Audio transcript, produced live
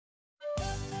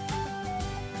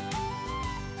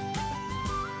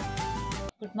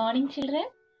Good morning, children.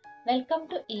 Welcome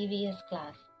to EVS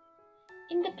class.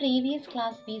 In the previous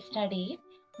class, we studied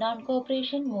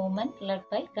non-cooperation movement led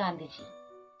by Gandhiji.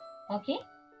 Okay.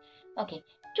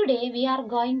 Today we are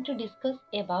going to discuss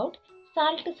about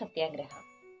salt satyagraha.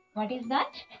 What is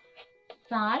that?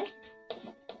 Salt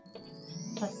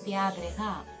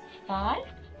satyagraha. Salt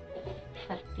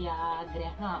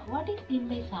satyagraha. What is meant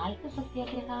by salt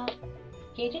satyagraha?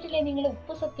 കേട്ടിട്ടില്ലേ നിങ്ങൾ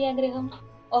ഉപ്പ് സത്യാഗ്രഹം?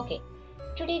 Okay.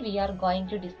 Today we are going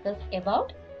to discuss about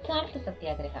salt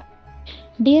satyagraha.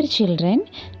 Dear children,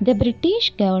 the British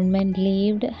government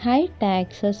levied high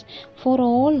taxes for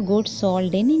all goods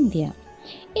sold in India.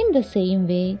 In the same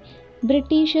way,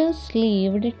 Britishers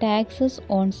levied taxes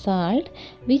on salt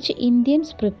which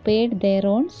Indians prepared their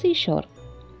own seashore.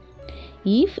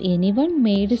 If anyone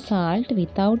made salt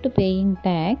without paying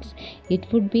tax, it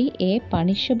would be a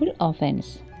punishable offense.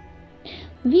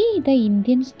 We, the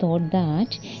Indians, thought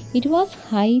that it was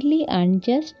highly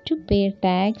unjust to pay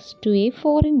tax to a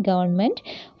foreign government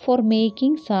for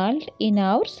making salt in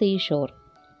our seashore.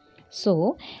 So,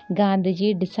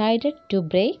 Gandhiji decided to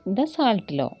break the salt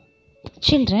law.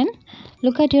 Children,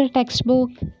 look at your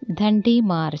textbook, Dandi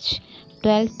March,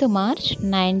 12th March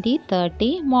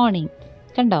 1930 morning.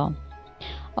 Kando?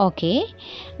 Okay,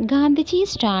 Gandhiji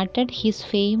started his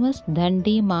famous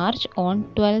Dandi March on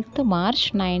 12th March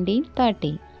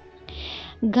 1930.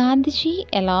 Gandhiji,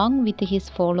 along with his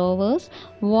followers,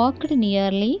 walked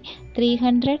nearly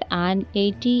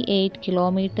 388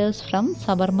 kilometers from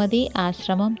Sabarmati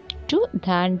Ashramam to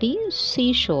Dandi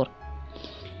seashore.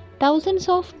 Thousands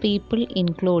of people,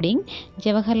 including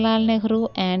Jawaharlal Nehru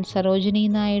and Sarojini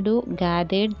Naidu,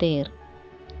 gathered there.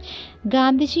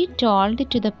 Gandhiji told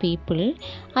to the people,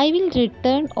 I will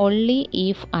return only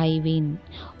if I win,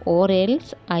 or else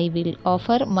I will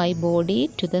offer my body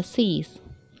to the seas.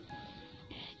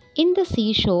 In the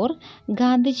seashore,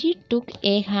 Gandhiji took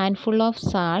a handful of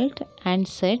salt and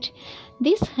said,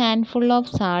 this handful of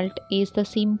salt is the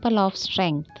symbol of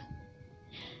strength.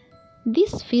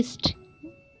 This fist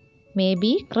may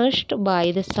be crushed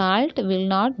by the salt will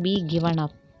not be given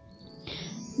up.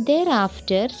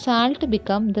 Thereafter, salt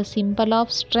became the symbol of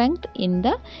strength in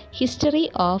the history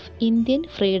of Indian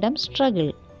freedom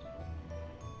struggle.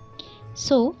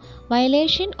 So,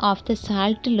 violation of the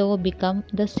salt law became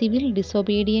the civil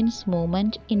disobedience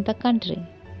movement in the country.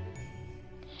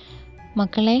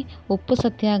 മക്കളെ, ഉപ്പ്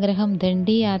സത്യാഗ്രഹം,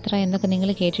 ദണ്ഡി യാത്ര എന്നൊക്കെ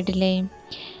നിങ്ങൾ കേട്ടിട്ടില്ലേ?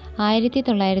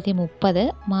 1930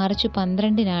 March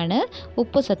 12-നാണ്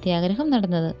ഉപ്പ് സത്യാഗ്രഹം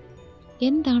നടന്നത്.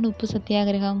 എന്താണ് ഉപ്പ്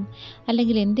സത്യാഗ്രഹം?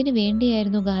 അല്ലെങ്കിൽ എന്തിനു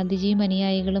വേണ്ടിയായിരുന്നു ഗാന്ധിജിയും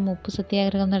അനുയായികളും ഉപ്പ്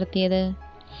സത്യാഗ്രഹം നടത്തിയത്?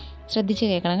 ശ്രദ്ധിച്ച്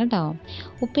കേൾക്കണം കേട്ടോ.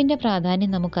 ഉപ്പിൻ്റെ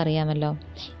പ്രാധാന്യം നമുക്കറിയാമല്ലോ.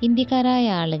 ഇന്ത്യക്കാരായ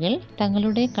ആളുകൾ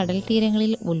തങ്ങളുടെ കടൽ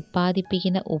തീരങ്ങളിൽ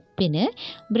ഉൽപ്പാദിപ്പിക്കുന്ന ഉപ്പിന്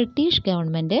ബ്രിട്ടീഷ്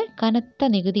ഗവൺമെൻറ്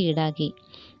കനത്ത നികുതി ഈടാക്കി.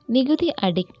 നികുതി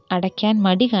അടയ്ക്കാൻ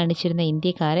മടി കാണിച്ചിരുന്ന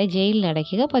ഇന്ത്യക്കാരെ ജയിലിൽ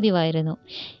അടയ്ക്കുക പതിവായിരുന്നു.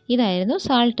 ഇതായിരുന്നു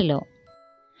സാൾട്ട് ലോ.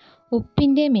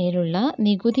 ഉപ്പിൻ്റെ മേലുള്ള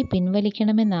നികുതി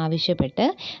പിൻവലിക്കണമെന്നാവശ്യപ്പെട്ട്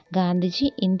ഗാന്ധിജി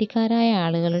ഇന്ത്യക്കാരായ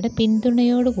ആളുകളുടെ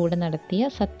പിന്തുണയോടുകൂടെ നടത്തിയ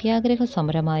സത്യാഗ്രഹ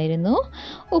സമരമായിരുന്നു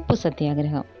ഉപ്പ്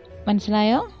സത്യാഗ്രഹം.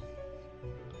 മനസ്സിലായോ?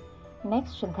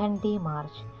 Next, Dandi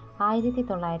March.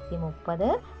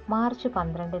 1930 March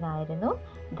 12-നായിരുന്നു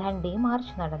Dandi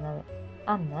March നടന്നത്.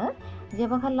 അന്ന്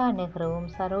ജവഹർലാൽ നെഹ്റുവും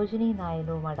സരോജിനി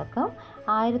നായിഡുവും അടക്കം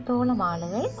 1000-ഓളം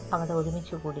ആളുകൾ അവിടെ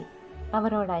ഒരുമിച്ചുകൂടി.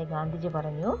 അവരോടായി ഗാന്ധിജി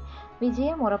പറഞ്ഞു,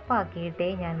 വിജയം ഉറപ്പാക്കിയിട്ടേ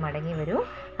ഞാൻ മടങ്ങി വരൂ,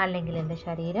 അല്ലെങ്കിൽ എൻ്റെ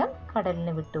ശരീരം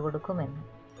കടലിന് വിട്ടുകൊടുക്കുമെന്ന്.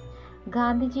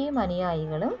 ഗാന്ധിജിയും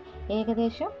അനുയായികളും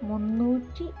ഏകദേശം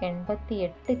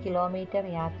 388 കിലോമീറ്റർ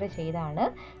യാത്ര ചെയ്താണ്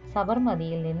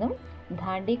സബർമതിയിൽ നിന്നും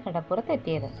ദാണ്ഡി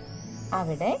കടപ്പുറത്തെത്തിയത്.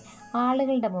 അവിടെ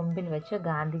ആളുകളുടെ മുമ്പിൽ വെച്ച്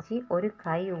ഗാന്ധിജി ഒരു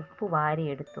കൈ ഉപ്പ്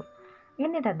വാരിയെടുത്തു.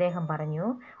 എന്നിട്ട് അദ്ദേഹം പറഞ്ഞു,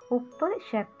 ഉപ്പ്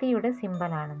ശക്തിയുടെ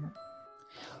സിംബലാണെന്ന്.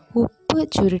 ഉപ്പ്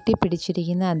ചുരുട്ടി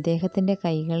പിടിച്ചിരിക്കുന്ന അദ്ദേഹത്തിൻ്റെ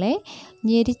കൈകളെ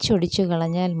ഞെരിച്ചൊടിച്ചു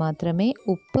കളഞ്ഞാൽ മാത്രമേ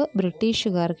ഉപ്പ്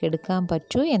ബ്രിട്ടീഷുകാർക്ക് എടുക്കാൻ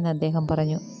പറ്റൂ എന്ന് അദ്ദേഹം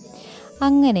പറഞ്ഞു.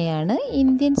 അങ്ങനെയാണ്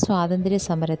ഇന്ത്യൻ സ്വാതന്ത്ര്യ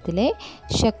സമരത്തിലെ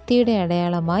ശക്തിയുടെ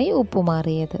അടയാളമായി ഉപ്പ്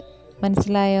മാറിയത്.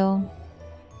 മനസ്സിലായോ?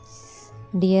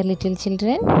 Dear little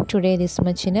children, today this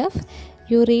much enough.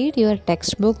 You read your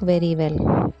textbook very well.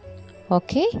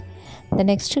 Okay? The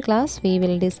next class we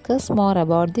will discuss more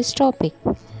about this topic.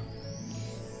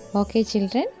 Okay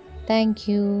children, thank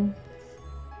you.